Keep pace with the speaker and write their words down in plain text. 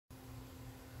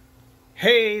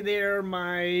Hey there,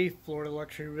 my Florida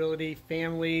Luxury Realty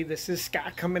family. This is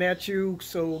Scott coming at you.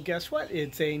 So, guess what?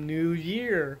 It's a new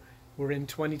year. We're in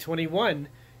 2021.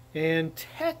 And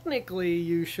technically,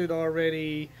 you should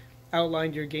already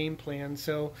outline your game plan.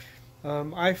 So,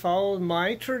 I followed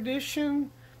my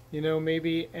tradition.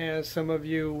 Maybe as some of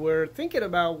you were thinking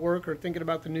about work or thinking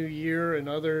about the new year, and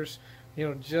others,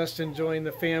 just enjoying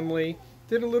the family.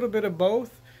 Did a little bit of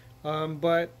both.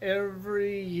 But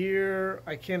every year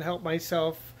I can't help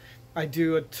myself. I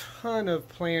do a ton of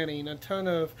planning, a ton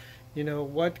of,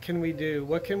 what can we do?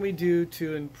 What can we do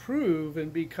to improve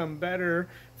and become better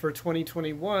for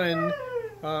 2021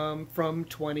 from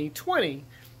 2020?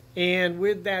 And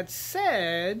with that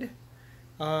said,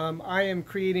 I am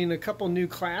creating a couple new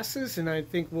classes, and I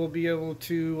think we'll be able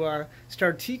to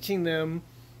start teaching them,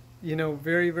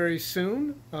 very, very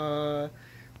soon.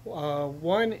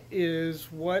 One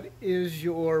is, what is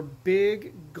your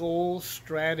big goal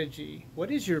strategy? What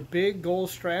is your big goal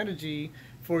strategy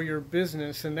for your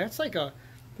business? And that's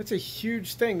a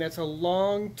huge thing. That's a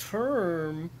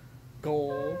long-term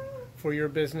goal for your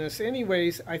business.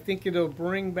 Anyways, I think it'll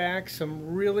bring back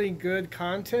some really good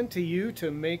content to you to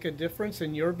make a difference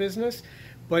in your business.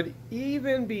 But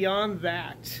even beyond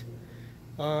that,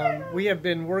 we have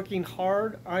been working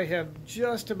hard. I have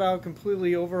just about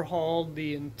completely overhauled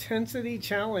the Intensity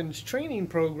Challenge training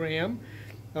program.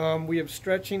 We are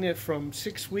stretching it from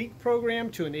 6-week program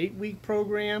to an 8-week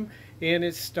program, and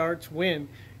it starts when?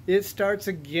 It starts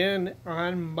again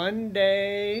on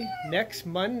Monday. Next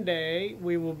Monday,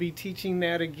 we will be teaching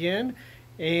that again.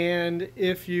 And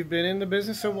if you've been in the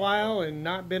business a while and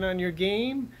not been on your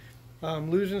game,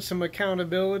 losing some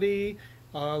accountability,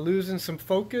 losing some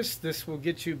focus, this will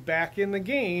get you back in the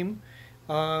game.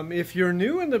 If you're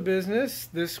new in the business,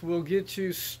 this will get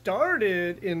you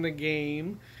started in the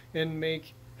game and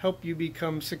help you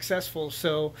become successful.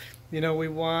 So, we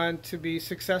want to be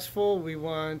successful. We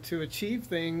want to achieve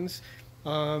things,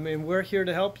 and we're here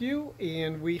to help you.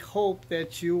 And we hope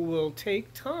that you will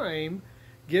take time,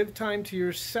 give time to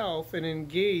yourself, and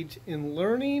engage in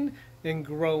learning and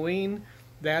growing.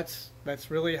 That's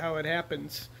really how it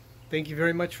happens. Thank you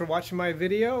very much for watching my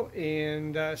video,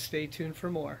 and stay tuned for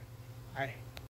more. Bye.